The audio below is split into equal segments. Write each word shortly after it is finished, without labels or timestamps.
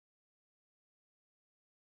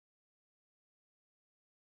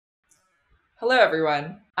Hello,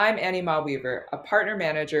 everyone. I'm Annie Ma Weaver, a partner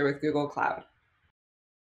manager with Google Cloud.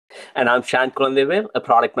 And I'm Shan, Kulandaivel, a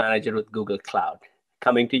product manager with Google Cloud,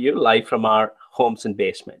 coming to you live from our homes and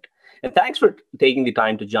basement. And thanks for taking the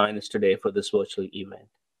time to join us today for this virtual event.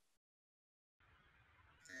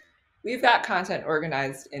 We've got content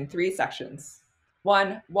organized in 3 sections.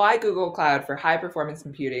 1, why Google Cloud for high performance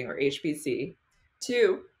computing, or HPC.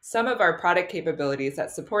 2, some of our product capabilities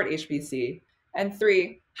that support HPC. And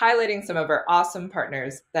 3, highlighting some of our awesome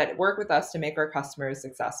partners that work with us to make our customers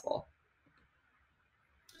successful.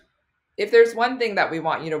 If there's one thing that we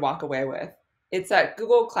want you to walk away with, it's that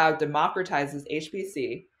Google Cloud democratizes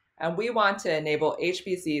HPC, and we want to enable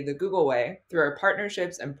HPC the Google way through our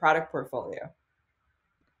partnerships and product portfolio.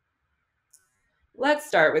 Let's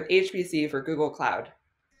start with HPC for Google Cloud.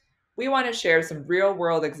 We want to share some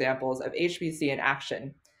real-world examples of HPC in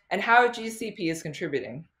action and how GCP is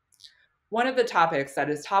contributing. One of the topics that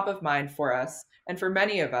is top of mind for us and for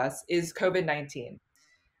many of us is COVID-19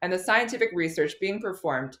 and the scientific research being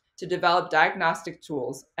performed to develop diagnostic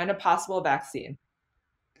tools and a possible vaccine.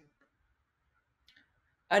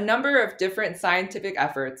 A number of different scientific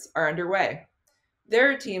efforts are underway. There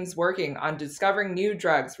are teams working on discovering new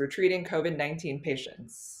drugs for treating COVID-19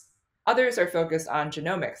 patients. Others are focused on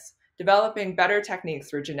genomics, developing better techniques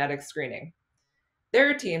for genetic screening. There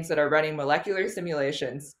are teams that are running molecular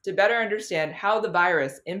simulations to better understand how the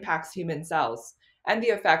virus impacts human cells and the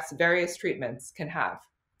effects various treatments can have.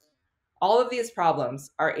 All of these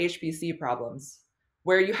problems are HPC problems,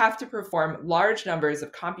 where you have to perform large numbers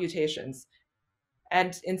of computations,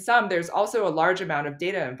 and in some, there's also a large amount of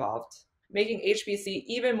data involved, making HPC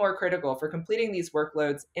even more critical for completing these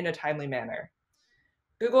workloads in a timely manner.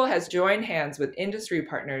 Google has joined hands with industry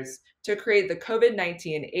partners to create the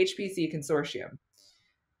COVID-19 HPC Consortium.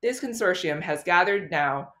 This consortium has gathered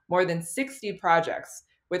now more than 60 projects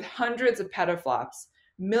with hundreds of petaflops,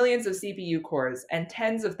 millions of CPU cores, and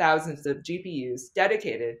tens of thousands of GPUs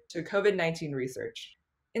dedicated to COVID-19 research.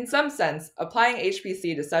 In some sense, applying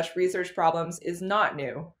HPC to such research problems is not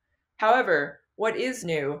new. However, what is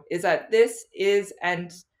new is that this is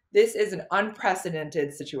an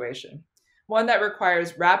unprecedented situation, one that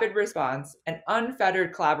requires rapid response and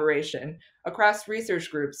unfettered collaboration across research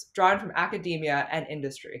groups drawn from academia and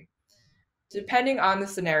industry. Depending on the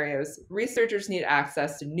scenarios, researchers need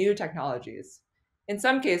access to new technologies. In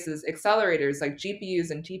some cases, accelerators like GPUs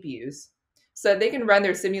and TPUs, so that they can run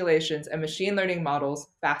their simulations and machine learning models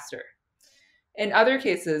faster. In other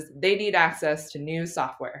cases, they need access to new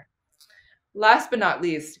software. Last but not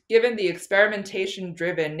least, given the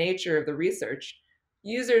experimentation-driven nature of the research,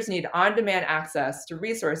 users need on-demand access to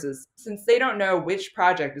resources since they don't know which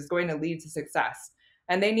project is going to lead to success,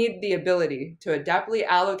 and they need the ability to adeptly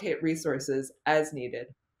allocate resources as needed.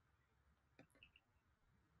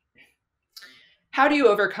 How do you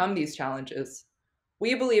overcome these challenges?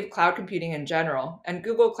 We believe cloud computing in general, and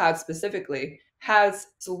Google Cloud specifically, has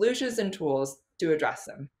solutions and tools to address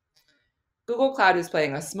them. Google Cloud is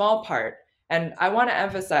playing a small part, and I want to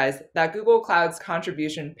emphasize that Google Cloud's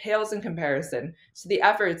contribution pales in comparison to the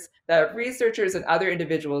efforts that researchers and other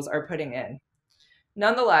individuals are putting in.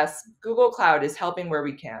 Nonetheless, Google Cloud is helping where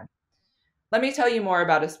we can. Let me tell you more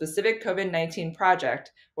about a specific COVID-19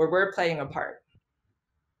 project where we're playing a part.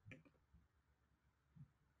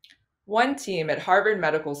 One team at Harvard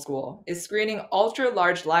Medical School is screening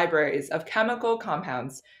ultra-large libraries of chemical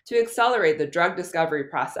compounds to accelerate the drug discovery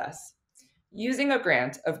process. Using a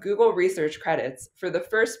grant of Google Research credits for the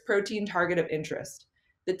first protein target of interest,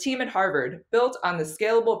 the team at Harvard built on the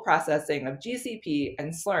scalable processing of GCP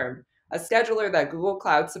and Slurm, a scheduler that Google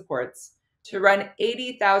Cloud supports, to run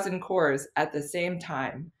 80,000 cores at the same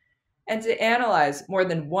time, and to analyze more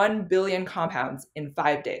than 1 billion compounds in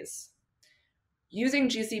 5 days. Using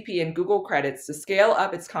GCP and Google credits to scale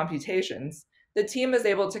up its computations, the team is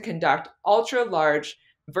able to conduct ultra-large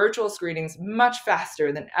virtual screenings much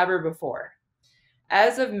faster than ever before.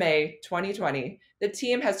 As of May 2020, the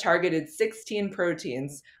team has targeted 16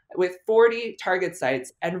 proteins with 40 target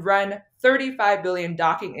sites and run 35 billion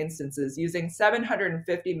docking instances using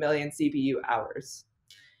 750 million CPU hours.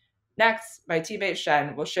 Next, my teammate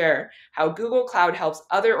Shan will share how Google Cloud helps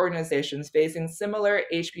other organizations facing similar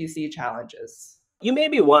HPC challenges. You may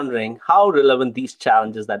be wondering how relevant these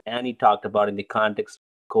challenges that Annie talked about in the context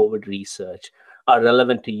of COVID research are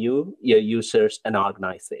relevant to you, your users, and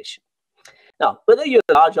organization. Now, whether you're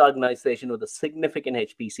a large organization with a significant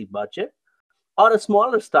HPC budget or a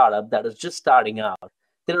smaller startup that is just starting out,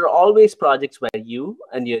 there are always projects where you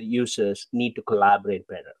and your users need to collaborate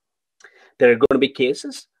better. There are going to be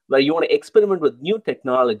cases where you want to experiment with new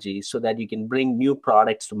technologies so that you can bring new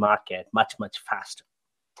products to market much, much faster.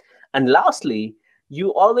 And lastly,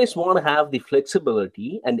 you always want to have the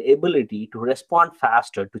flexibility and ability to respond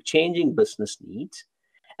faster to changing business needs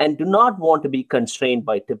and do not want to be constrained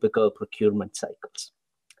by typical procurement cycles.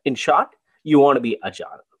 In short, you want to be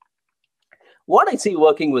agile. What I see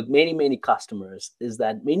working with many customers is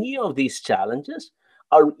that many of these challenges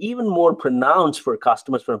are even more pronounced for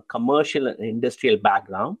customers from commercial and industrial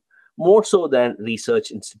background, more so than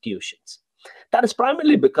research institutions. That is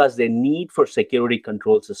primarily because their need for security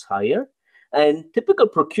controls is higher, and typical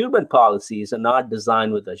procurement policies are not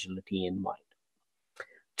designed with agility in mind.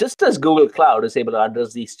 Just as Google Cloud is able to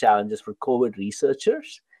address these challenges for COVID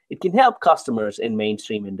researchers, it can help customers in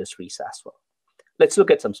mainstream industries as well. Let's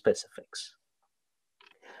look at some specifics.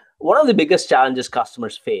 One of the biggest challenges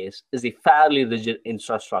customers face is the fairly rigid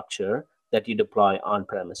infrastructure that you deploy on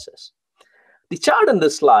premises. The chart on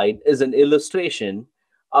this slide is an illustration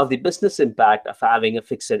of the business impact of having a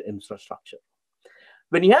fixed infrastructure.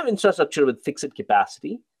 When you have infrastructure with fixed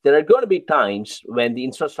capacity, there are going to be times when the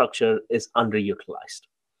infrastructure is underutilized.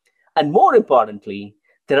 And more importantly,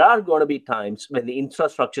 there are going to be times when the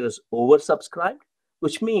infrastructure is oversubscribed,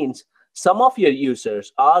 which means some of your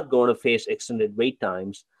users are going to face extended wait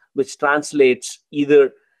times, which translates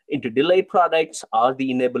either into delayed products or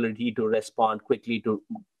the inability to respond quickly to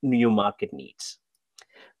new market needs.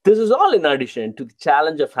 This is all in addition to the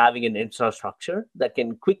challenge of having an infrastructure that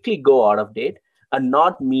can quickly go out of date and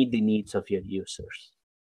not meet the needs of your users.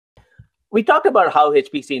 We talked about how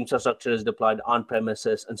HPC infrastructure is deployed on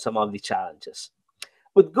premises and some of the challenges.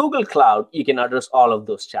 With Google Cloud, you can address all of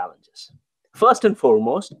those challenges. First and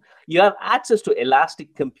foremost, you have access to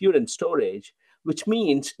elastic compute and storage, which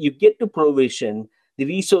means you get to provision the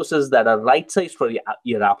resources that are right-sized for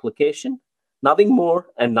your application, nothing more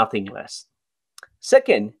and nothing less.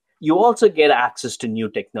 Second, you also get access to new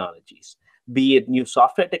technologies, be it new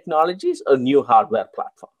software technologies or new hardware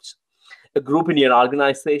platforms. A group in your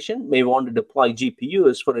organization may want to deploy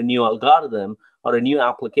GPUs for a new algorithm or a new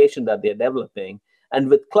application that they're developing. And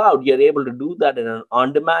with cloud, you're able to do that in an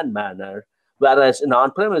on-demand manner, whereas in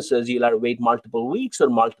on-premises, you'll have to wait multiple weeks or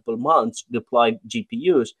multiple months to deploy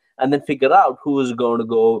GPUs and then figure out who is going to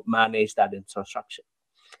go manage that infrastructure.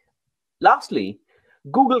 Lastly,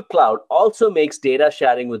 Google Cloud also makes data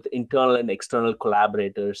sharing with internal and external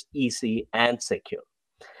collaborators easy and secure.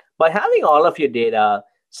 By having all of your data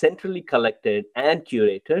centrally collected and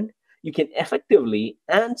curated, you can effectively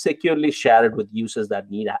and securely share it with users that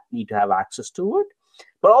need to have access to it,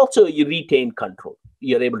 but also you retain control.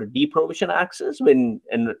 You're able to deprovision access when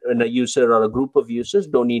a user or a group of users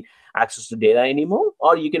don't need access to data anymore,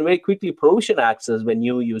 or you can very quickly provision access when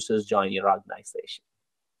new users join your organization.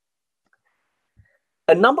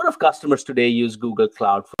 A number of customers today use Google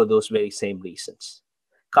Cloud for those very same reasons.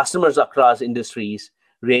 Customers across industries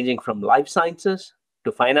ranging from life sciences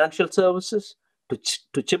to financial services to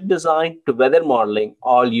chip design to weather modeling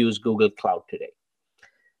all use Google Cloud today.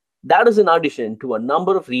 That is in addition to a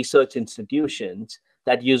number of research institutions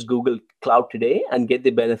that use Google Cloud today and get the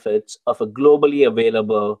benefits of a globally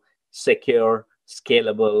available, secure,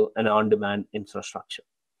 scalable, and on-demand infrastructure.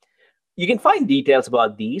 You can find details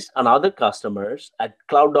about these and other customers at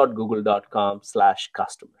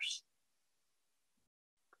cloud.google.com/customers.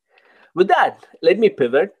 With that, let me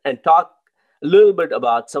pivot and talk a little bit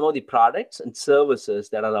about some of the products and services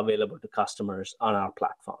that are available to customers on our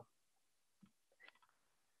platform.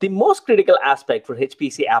 The most critical aspect for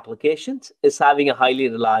HPC applications is having a highly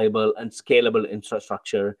reliable and scalable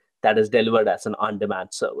infrastructure that is delivered as an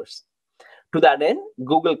on-demand service. To that end,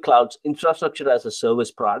 Google Cloud's infrastructure as a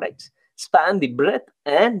service products span the breadth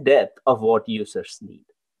and depth of what users need.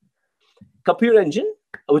 Compute Engine,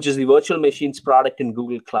 which is the virtual machines product in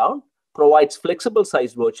Google Cloud, provides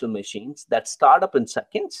flexible-sized virtual machines that start up in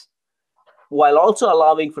seconds, while also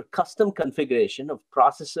allowing for custom configuration of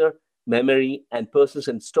processor, memory, and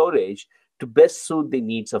persistent storage to best suit the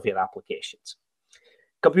needs of your applications.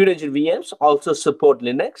 Compute Engine VMs also support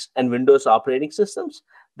Linux and Windows operating systems,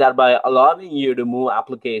 thereby allowing you to move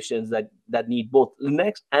applications that need both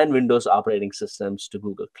Linux and Windows operating systems to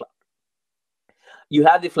Google Cloud. You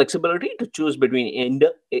have the flexibility to choose between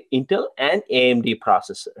Intel and AMD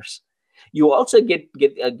processors. You also get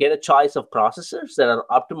a choice of processors that are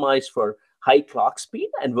optimized for high clock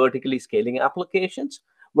speed and vertically scaling applications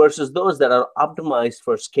versus those that are optimized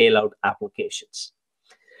for scale-out applications.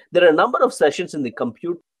 There are a number of sessions in the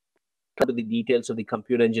compute to the details of the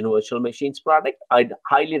Compute Engine virtual machines product. I'd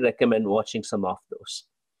highly recommend watching some of those.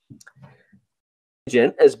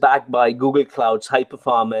 Engine is backed by Google Cloud's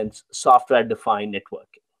high-performance software-defined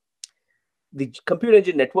networking. The Compute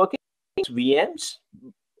Engine networking VMs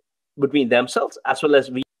between themselves as well as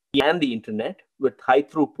and the internet with high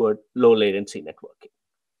throughput, low latency networking.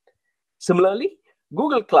 Similarly,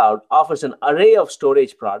 Google Cloud offers an array of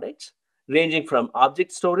storage products ranging from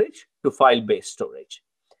object storage to file-based storage.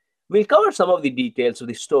 We'll cover some of the details of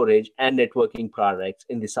the storage and networking products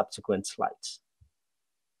in the subsequent slides.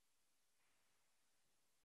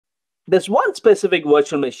 There's one specific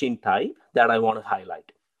virtual machine type that I want to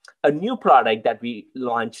highlight, a new product that we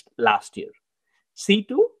launched last year.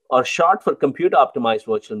 C2, or short for Computer Optimized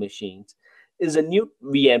Virtual Machines, is a new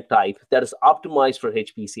VM type that is optimized for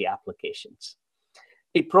HPC applications.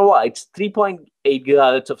 It provides 3.8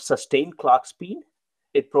 GHz of sustained clock speed.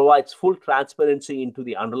 It provides full transparency into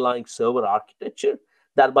the underlying server architecture,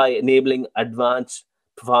 thereby enabling advanced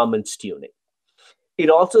performance tuning. It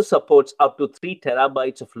also supports up to 3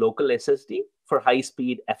 terabytes of local SSD for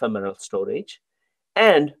high-speed ephemeral storage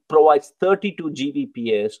and provides 32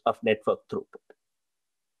 Gbps of network throughput.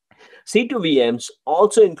 C2 VMs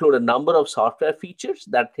also include a number of software features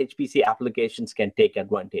that HPC applications can take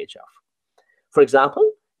advantage of. For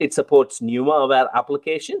example, it supports NUMA-aware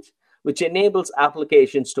applications, which enables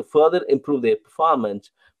applications to further improve their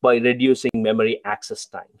performance by reducing memory access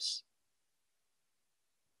times.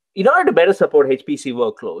 In order to better support HPC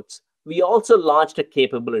workloads, we also launched a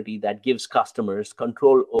capability that gives customers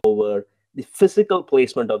control over the physical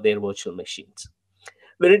placement of their virtual machines.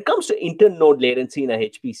 When it comes to inter-node latency in a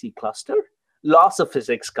HPC cluster, laws of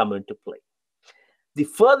physics come into play. The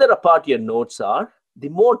further apart your nodes are, the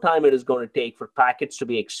more time it is going to take for packets to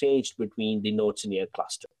be exchanged between the nodes in your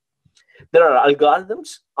cluster. There are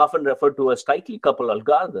algorithms, often referred to as tightly coupled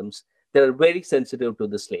algorithms, that are very sensitive to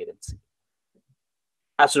this latency.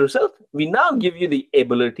 As a result, we now give you the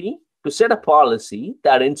ability to set a policy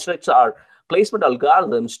that instructs our placement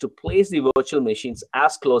algorithms to place the virtual machines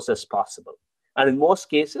as close as possible. And in most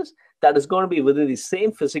cases, that is going to be within the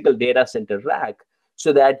same physical data center rack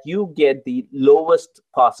so that you get the lowest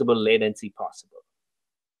possible latency possible.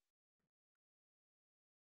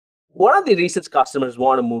 One of the reasons customers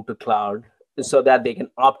want to move to cloud is so that they can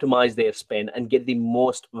optimize their spend and get the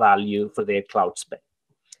most value for their cloud spend.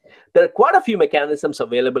 There are quite a few mechanisms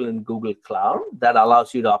available in Google Cloud that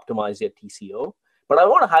allows you to optimize your TCO, but I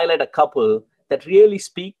want to highlight a couple that really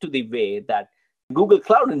speak to the way that Google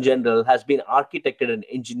Cloud in general has been architected and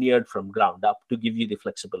engineered from ground up to give you the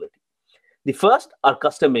flexibility. The first are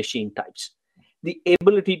custom machine types, the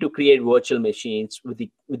ability to create virtual machines with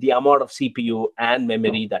the amount of CPU and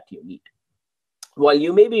memory that you need. While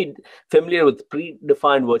you may be familiar with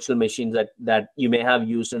predefined virtual machines that you may have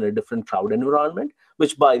used in a different cloud environment,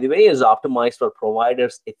 which, by the way, is optimized for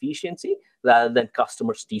providers' efficiency rather than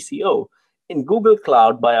customers' TCO, in Google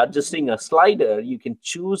Cloud, by adjusting a slider, you can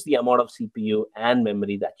choose the amount of CPU and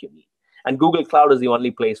memory that you need. And Google Cloud is the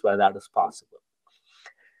only place where that is possible.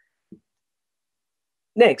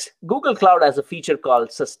 Next, Google Cloud has a feature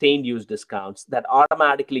called sustained use discounts that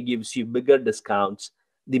automatically gives you bigger discounts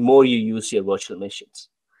the more you use your virtual machines.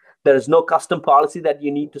 There is no custom policy that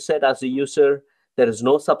you need to set as a user. There is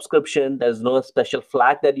no subscription. There's no special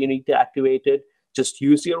flag that you need to activate it. Just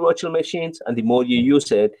use your virtual machines, and the more you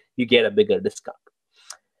use it, you get a bigger discount.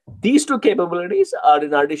 These two capabilities are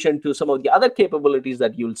in addition to some of the other capabilities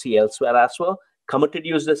that you'll see elsewhere as well. Committed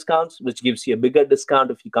use discounts, which gives you a bigger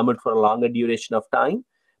discount if you commit for a longer duration of time.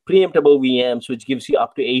 Preemptible VMs, which gives you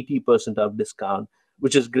up to 80% of discount,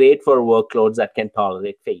 which is great for workloads that can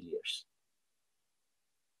tolerate failures.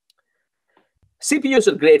 CPUs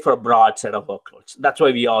are great for a broad set of workloads. That's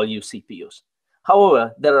why we all use CPUs.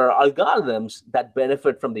 However, there are algorithms that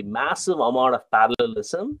benefit from the massive amount of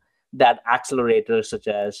parallelism that accelerators such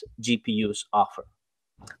as GPUs offer.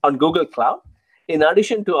 On Google Cloud, in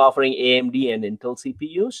addition to offering AMD and Intel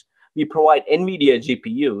CPUs, we provide NVIDIA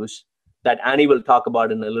GPUs that Annie will talk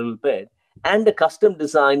about in a little bit, and a custom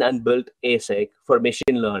designed and built ASIC for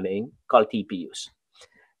machine learning called TPUs.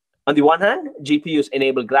 On the one hand, GPUs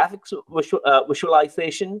enable graphics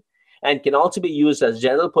visualization and can also be used as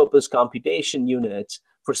general purpose computation units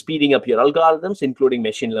for speeding up your algorithms, including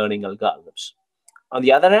machine learning algorithms. On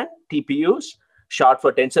the other hand, TPUs, short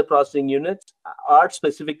for tensor processing units, are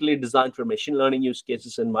specifically designed for machine learning use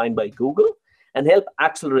cases in mind by Google and help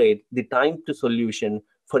accelerate the time to solution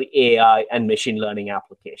for AI and machine learning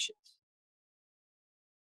applications.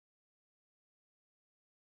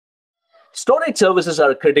 Storage services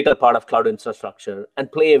are a critical part of cloud infrastructure and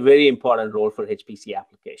play a very important role for HPC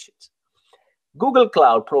applications. Google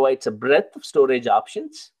Cloud provides a breadth of storage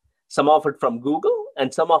options, some of it from Google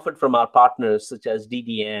and some of it from our partners such as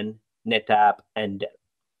DDN, NetApp, and Dell.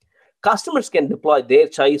 Customers can deploy their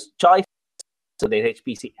choice to their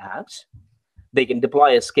HPC apps. They can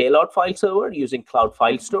deploy a scale-out file server using Cloud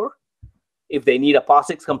File Store. If they need a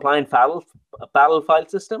POSIX compliant parallel file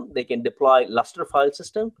system, they can deploy Lustre file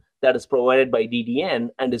system that is provided by DDN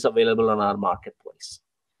and is available on our marketplace.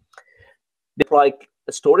 Deploy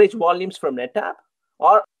storage volumes from NetApp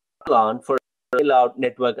or Alon for scale-out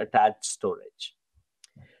network attached storage.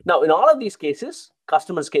 Now, in all of these cases,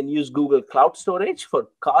 customers can use Google Cloud Storage for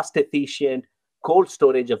cost-efficient cold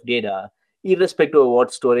storage of data, irrespective of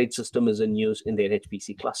what storage system is in use in their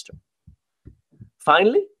HPC cluster.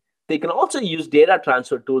 Finally, they can also use data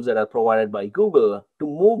transfer tools that are provided by Google to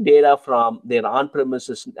move data from their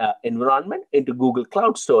on-premises environment into Google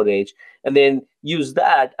Cloud Storage, and then use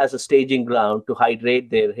that as a staging ground to hydrate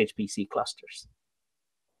their HPC clusters.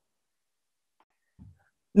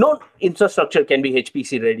 No infrastructure can be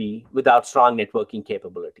HPC ready without strong networking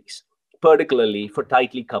capabilities, particularly for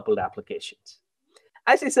tightly coupled applications.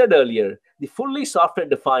 As I said earlier, the fully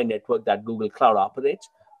software-defined network that Google Cloud operates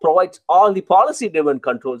provides all the policy-driven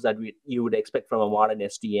controls that you would expect from a modern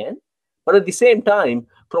SDN, but at the same time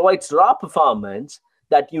provides raw performance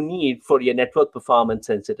that you need for your network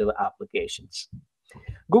performance-sensitive applications.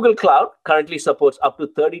 Google Cloud currently supports up to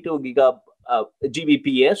 32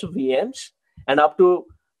 Gbps of VMs and up to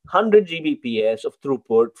 100 Gbps of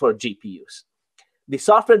throughput for GPUs. The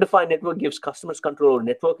software-defined network gives customers control over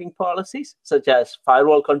networking policies, such as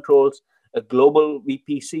firewall controls, a global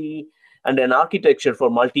VPC, and an architecture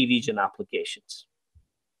for multi-region applications.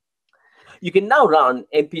 You can now run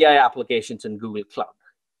MPI applications in Google Cloud.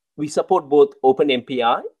 We support both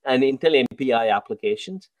OpenMPI and Intel MPI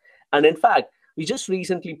applications. And in fact, we just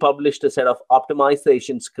recently published a set of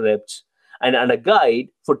optimization scripts and a guide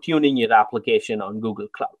for tuning your application on Google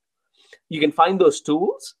Cloud. You can find those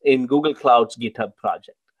tools in Google Cloud's GitHub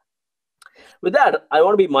project. With that, I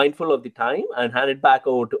want to be mindful of the time and hand it back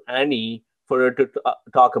over to Annie for her to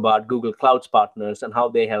talk about Google Cloud's partners and how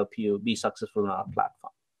they help you be successful on our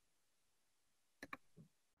platform.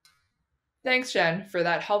 Thanks, Shan, for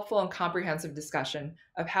that helpful and comprehensive discussion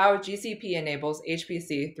of how GCP enables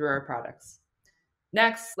HPC through our products.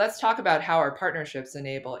 Next, let's talk about how our partnerships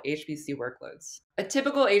enable HPC workloads. A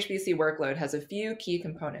typical HPC workload has a few key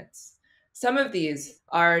components. Some of these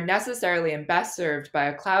are necessarily and best served by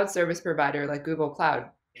a cloud service provider like Google Cloud,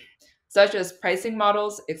 such as pricing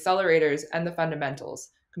models, accelerators, and the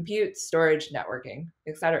fundamentals, compute, storage, networking,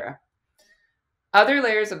 etc. Other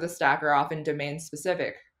layers of the stack are often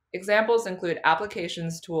domain-specific. Examples include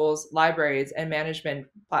applications, tools, libraries, and management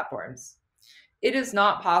platforms. It is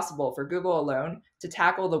not possible for Google alone to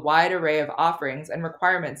tackle the wide array of offerings and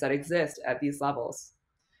requirements that exist at these levels.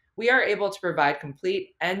 We are able to provide complete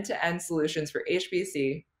end-to-end solutions for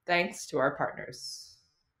HPC thanks to our partners.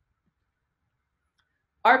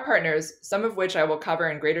 Our partners, some of which I will cover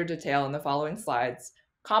in greater detail in the following slides,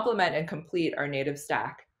 complement and complete our native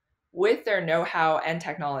stack. With their know-how and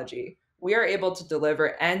technology, we are able to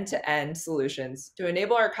deliver end-to-end solutions to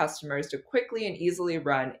enable our customers to quickly and easily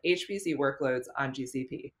run HPC workloads on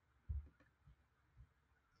GCP.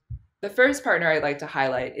 The first partner I'd like to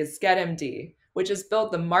highlight is SchedMD, which has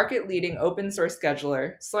built the market-leading open-source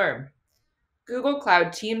scheduler, Slurm. Google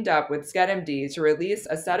Cloud teamed up with SchedMD to release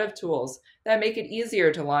a set of tools that make it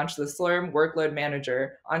easier to launch the Slurm workload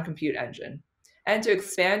manager on Compute Engine, and to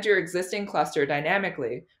expand your existing cluster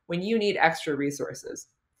dynamically when you need extra resources.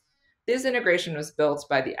 This integration was built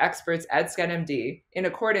by the experts at SchedMD in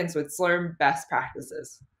accordance with Slurm best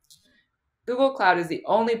practices. Google Cloud is the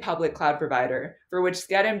only public cloud provider for which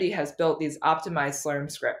SchedMD has built these optimized Slurm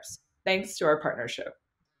scripts, thanks to our partnership.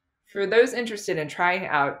 For those interested in trying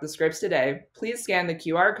out the scripts today, please scan the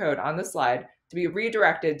QR code on the slide to be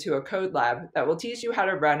redirected to a code lab that will teach you how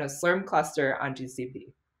to run a Slurm cluster on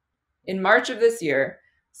GCP. In March of this year,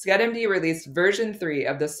 SchedMD released version 3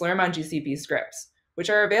 of the Slurm on GCP scripts, which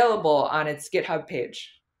are available on its GitHub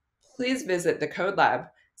page. Please visit the code lab,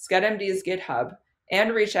 SchedMD's GitHub,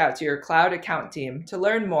 and reach out to your cloud account team to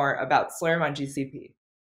learn more about Slurm on GCP.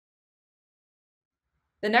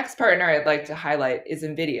 The next partner I'd like to highlight is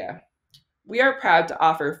NVIDIA. We are proud to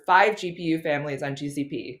offer 5 GPU families on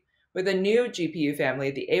GCP, with a new GPU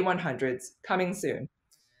family, the A100s, coming soon.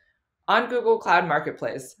 On Google Cloud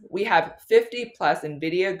Marketplace, we have 50 plus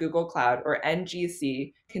NVIDIA Google Cloud, or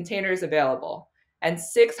NGC, containers available, and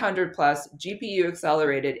 600 plus GPU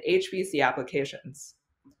accelerated HPC applications.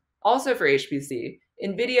 Also for HPC,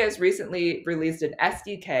 NVIDIA has recently released an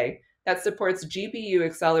SDK that supports GPU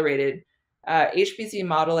accelerated HPC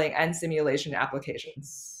modeling and simulation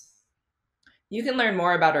applications. You can learn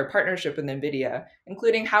more about our partnership with NVIDIA,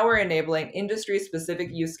 including how we're enabling industry-specific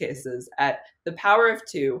use cases at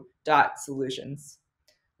thepowerof2.solutions.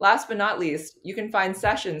 Last but not least, you can find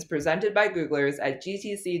sessions presented by Googlers at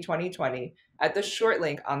GTC 2020 at the short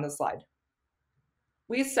link on the slide.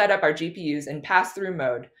 We set up our GPUs in pass-through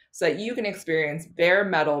mode so that you can experience bare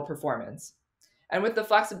metal performance. And with the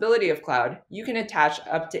flexibility of cloud, you can attach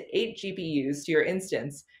up to 8 GPUs to your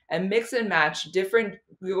instance and mix and match different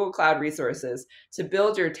Google Cloud resources to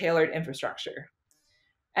build your tailored infrastructure.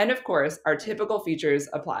 And of course, our typical features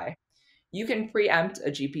apply. You can preempt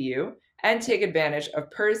a GPU and take advantage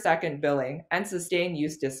of per-second billing and sustained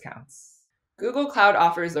use discounts. Google Cloud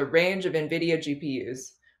offers a range of NVIDIA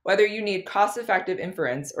GPUs, whether you need cost-effective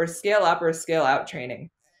inference or scale-up or scale-out training.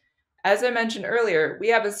 As I mentioned earlier, we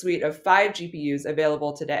have a suite of 5 GPUs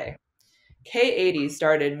available today. K80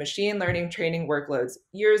 started machine learning training workloads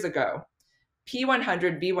years ago.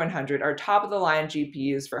 P100, V100 are top-of-the-line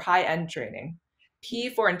GPUs for high-end training.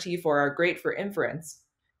 P4 and T4 are great for inference.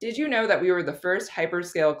 Did you know that we were the first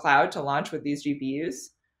hyperscale cloud to launch with these GPUs?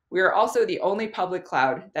 We are also the only public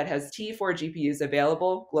cloud that has T4 GPUs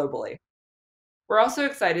available globally. We're also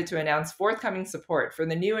excited to announce forthcoming support for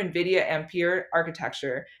the new NVIDIA Ampere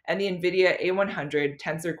architecture and the NVIDIA A100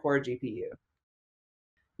 Tensor Core GPU.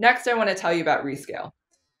 Next, I want to tell you about Rescale.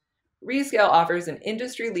 Rescale offers an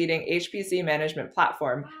industry-leading HPC management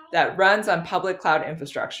platform that runs on public cloud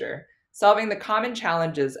infrastructure, solving the common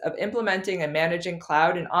challenges of implementing and managing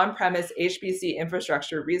cloud and on-premise HPC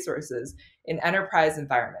infrastructure resources in enterprise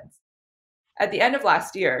environments. At the end of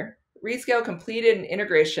last year, Rescale completed an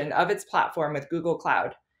integration of its platform with Google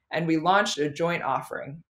Cloud, and we launched a joint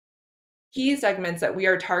offering. Key segments that we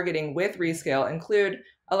are targeting with Rescale include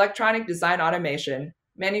electronic design automation,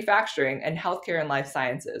 manufacturing, and healthcare and life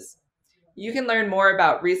sciences. You can learn more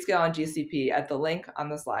about Rescale on GCP at the link on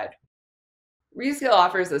the slide. Rescale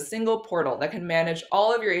offers a single portal that can manage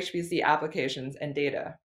all of your HPC applications and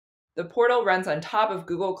data. The portal runs on top of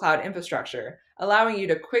Google Cloud infrastructure, allowing you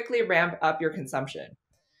to quickly ramp up your consumption.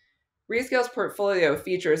 Rescale's portfolio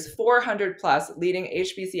features 400 plus leading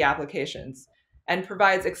HPC applications and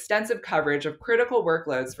provides extensive coverage of critical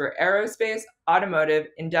workloads for aerospace, automotive,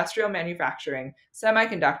 industrial manufacturing,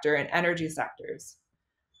 semiconductor, and energy sectors.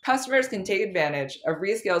 Customers can take advantage of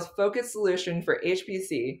Rescale's focused solution for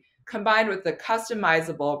HPC combined with the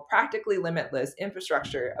customizable, practically limitless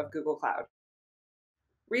infrastructure of Google Cloud.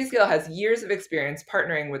 Rescale has years of experience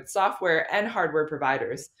partnering with software and hardware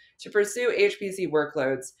providers to pursue HPC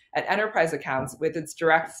workloads at enterprise accounts with its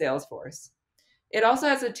direct sales force. It also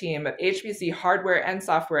has a team of HPC hardware and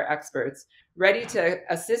software experts ready to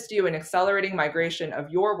assist you in accelerating migration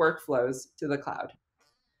of your workflows to the cloud.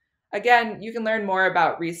 Again, you can learn more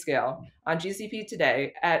about Rescale on GCP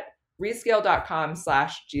today at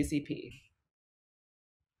rescale.com/GCP.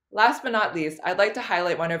 Last but not least, I'd like to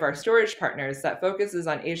highlight one of our storage partners that focuses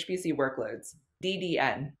on HPC workloads,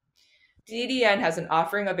 DDN. DDN has an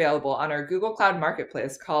offering available on our Google Cloud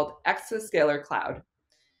Marketplace called Exascaler Cloud.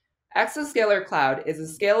 Exascaler Cloud is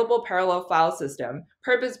a scalable parallel file system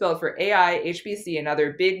purpose-built for AI, HPC, and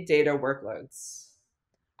other big data workloads.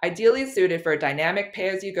 Ideally suited for dynamic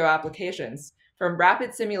pay-as-you-go applications, from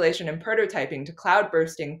rapid simulation and prototyping to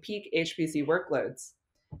cloud-bursting peak HPC workloads.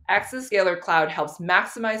 Exascaler Cloud helps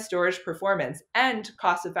maximize storage performance and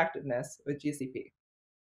cost-effectiveness with GCP.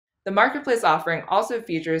 The Marketplace offering also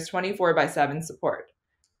features 24/7 support.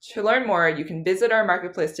 To learn more, you can visit our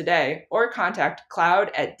Marketplace today or contact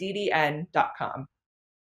cloud@ddn.com.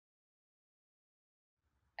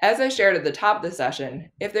 As I shared at the top of the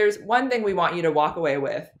session, if there's one thing we want you to walk away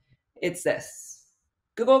with, it's this.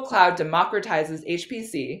 Google Cloud democratizes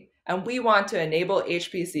HPC, and we want to enable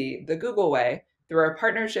HPC the Google way through our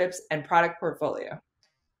partnerships and product portfolio.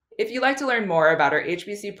 If you'd like to learn more about our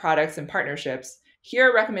HPC products and partnerships, here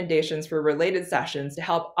are recommendations for related sessions to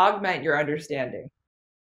help augment your understanding.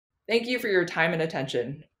 Thank you for your time and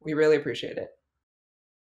attention. We really appreciate it.